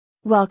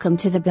Welcome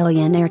to the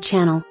Billionaire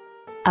Channel.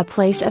 A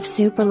place of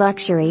super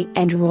luxury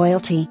and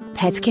royalty.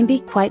 Pets can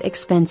be quite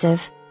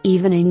expensive,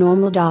 even a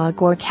normal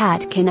dog or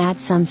cat can add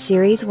some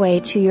serious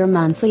weight to your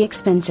monthly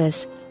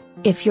expenses.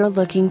 If you're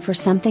looking for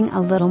something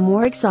a little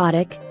more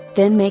exotic,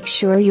 then make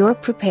sure you're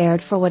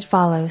prepared for what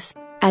follows,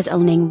 as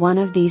owning one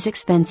of these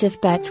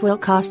expensive pets will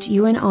cost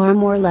you an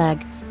arm or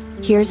leg.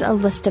 Here's a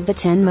list of the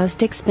 10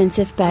 most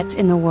expensive pets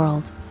in the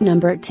world.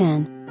 Number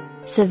 10.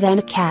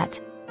 Savannah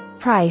Cat.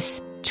 Price,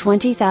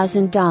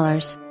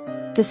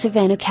 $20,000. The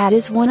Savannah Cat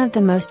is one of the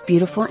most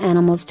beautiful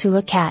animals to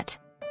look at.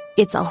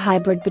 It's a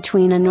hybrid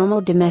between a normal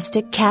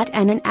domestic cat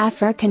and an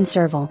African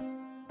serval.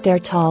 They're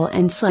tall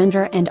and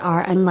slender and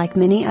are unlike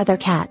many other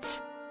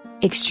cats.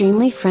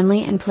 Extremely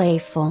friendly and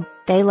playful,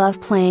 they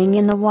love playing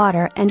in the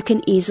water and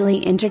can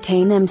easily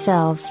entertain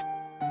themselves.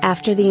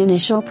 After the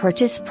initial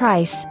purchase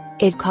price,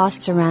 it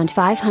costs around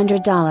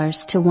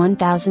 $500 to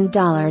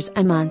 $1,000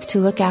 a month to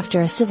look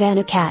after a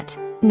Savannah Cat.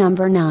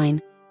 Number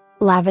 9.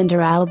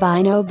 Lavender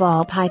Albino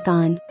Ball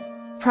Python.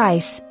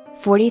 Price,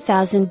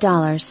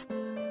 $40,000.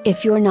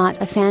 If you're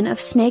not a fan of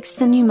snakes,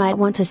 then you might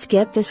want to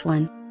skip this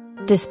one.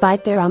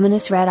 Despite their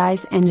ominous red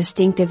eyes and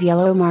distinctive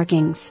yellow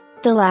markings,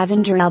 the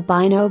Lavender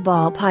Albino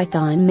Ball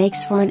Python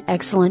makes for an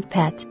excellent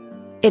pet.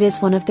 It is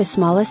one of the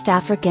smallest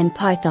African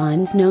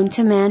pythons known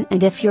to man,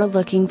 and if you're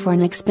looking for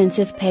an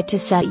expensive pet to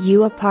set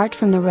you apart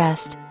from the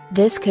rest,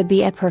 this could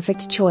be a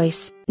perfect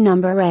choice.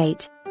 Number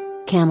 8.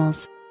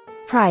 Camels.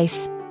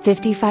 Price,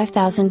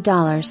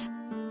 $55,000.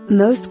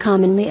 Most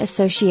commonly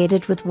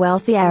associated with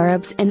wealthy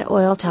Arabs and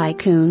oil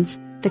tycoons,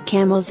 the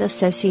Camels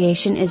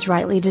Association is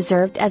rightly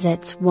deserved as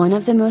it's one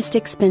of the most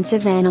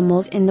expensive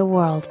animals in the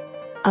world.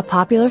 A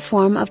popular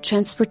form of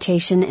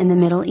transportation in the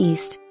Middle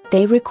East,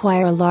 they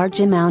require a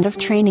large amount of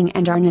training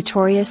and are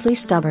notoriously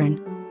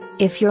stubborn.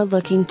 If you're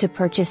looking to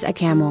purchase a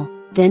camel,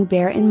 then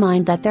bear in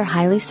mind that they're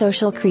highly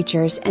social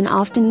creatures and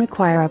often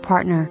require a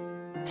partner.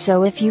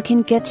 So if you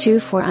can get two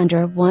for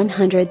under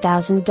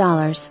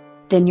 $100,000,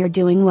 then you're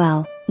doing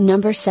well.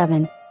 Number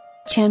 7.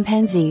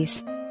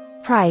 Chimpanzees.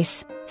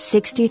 Price,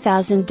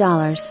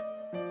 $60,000.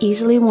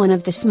 Easily one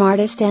of the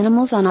smartest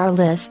animals on our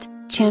list,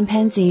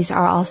 chimpanzees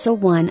are also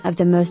one of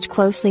the most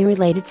closely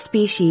related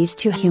species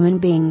to human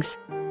beings.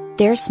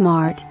 They're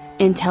smart,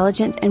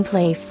 intelligent and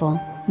playful,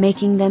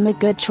 making them a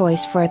good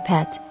choice for a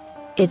pet.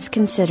 It's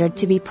considered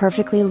to be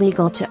perfectly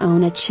legal to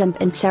own a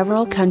chimp in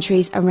several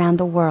countries around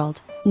the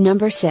world.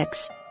 Number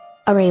 6.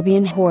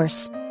 Arabian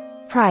Horse.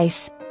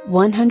 Price,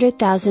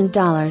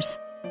 $100,000.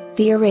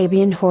 The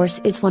Arabian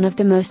Horse is one of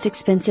the most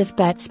expensive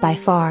pets by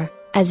far,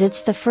 as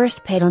it's the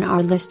first pet on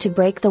our list to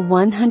break the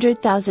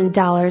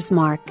 $100,000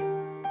 mark.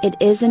 It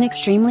is an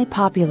extremely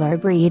popular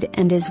breed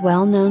and is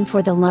well known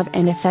for the love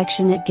and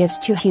affection it gives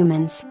to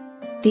humans.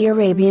 The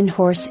Arabian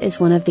Horse is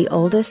one of the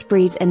oldest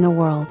breeds in the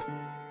world.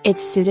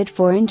 It's suited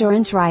for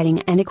endurance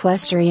riding and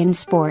equestrian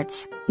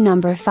sports.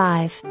 Number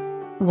 5.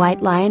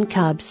 White Lion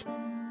Cubs.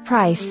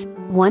 Price,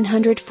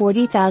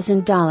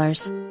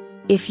 $140,000.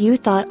 If you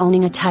thought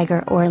owning a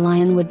tiger or a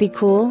lion would be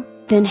cool,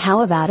 then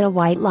how about a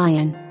white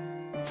lion?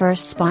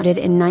 First spotted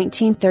in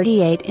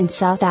 1938 in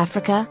South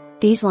Africa,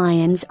 these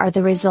lions are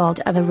the result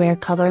of a rare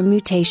color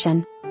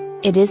mutation.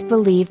 It is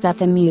believed that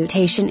the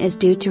mutation is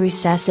due to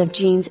recessive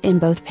genes in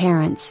both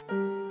parents.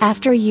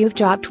 After you've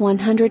dropped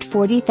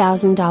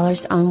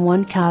 $140,000 on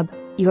one cub,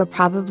 you're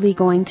probably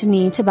going to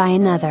need to buy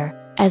another,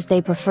 as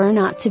they prefer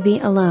not to be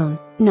alone.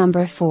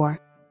 Number 4.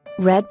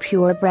 Red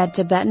Purebred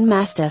Tibetan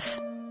Mastiff.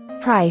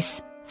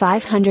 Price,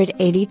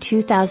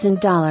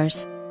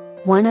 $582,000.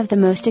 One of the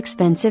most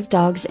expensive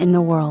dogs in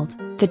the world,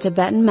 the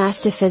Tibetan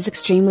Mastiff is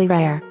extremely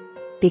rare.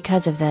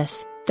 Because of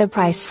this, the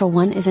price for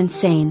one is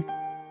insane.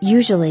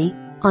 Usually,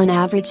 on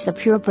average, the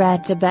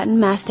purebred Tibetan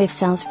Mastiff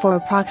sells for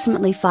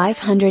approximately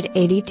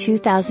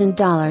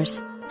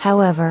 $582,000.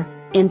 However,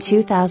 in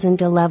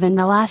 2011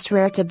 the last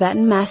rare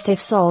Tibetan Mastiff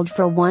sold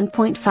for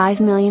 $1.5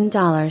 million.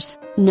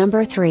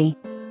 Number 3.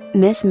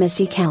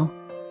 Missy Cow.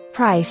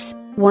 Price,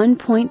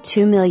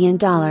 $1.2 million.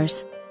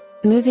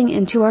 Moving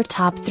into our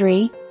top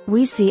 3,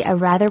 we see a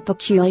rather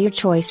peculiar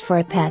choice for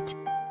a pet.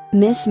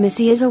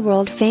 Missy is a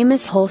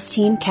world-famous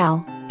Holstein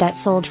cow that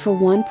sold for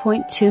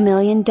 $1.2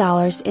 million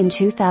in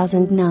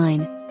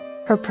 2009.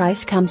 Her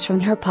price comes from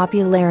her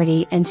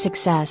popularity and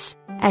success,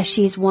 as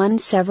she's won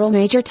several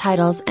major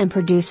titles and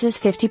produces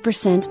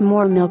 50%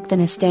 more milk than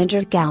a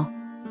standard cow.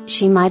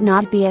 She might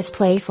not be as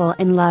playful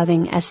and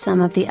loving as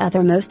some of the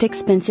other most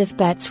expensive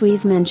pets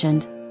we've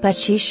mentioned, but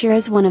she sure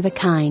is one of a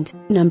kind.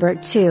 Number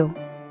 2.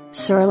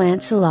 Sir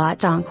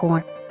Lancelot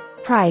Encore.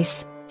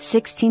 Price,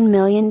 $16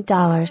 million.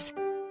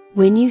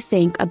 When you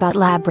think about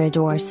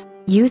Labradors,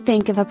 you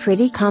think of a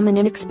pretty common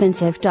and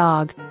expensive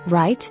dog,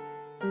 right?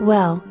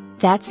 Well,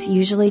 that's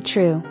usually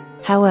true.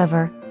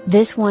 However,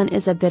 this one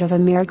is a bit of a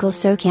miracle,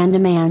 so can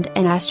demand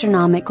an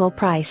astronomical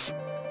price.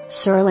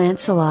 Sir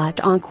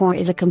Lancelot Encore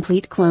is a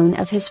complete clone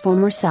of his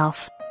former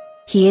self.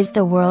 He is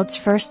the world's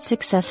first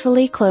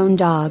successfully cloned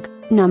dog.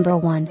 Number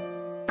 1.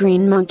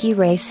 Green Monkey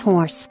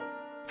Racehorse.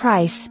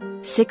 Price,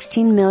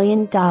 $16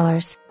 million.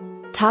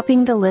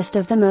 Topping the list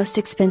of the most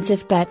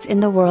expensive pets in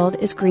the world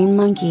is Green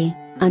Monkey,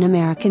 an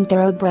American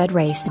thoroughbred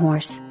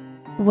racehorse.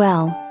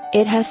 Well,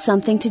 it has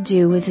something to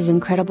do with his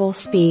incredible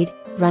speed,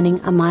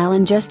 running a mile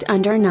in just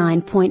under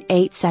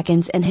 9.8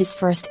 seconds in his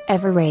first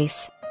ever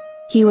race.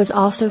 He was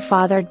also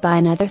fathered by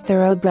another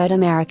thoroughbred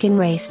American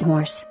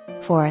racehorse,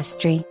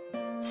 Forestry.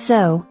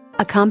 So,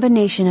 a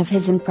combination of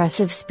his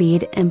impressive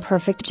speed and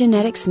perfect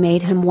genetics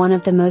made him one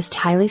of the most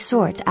highly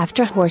sought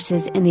after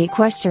horses in the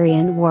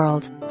equestrian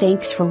world.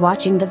 Thanks for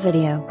watching the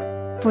video.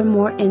 For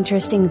more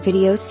interesting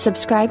videos,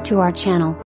 subscribe to our channel.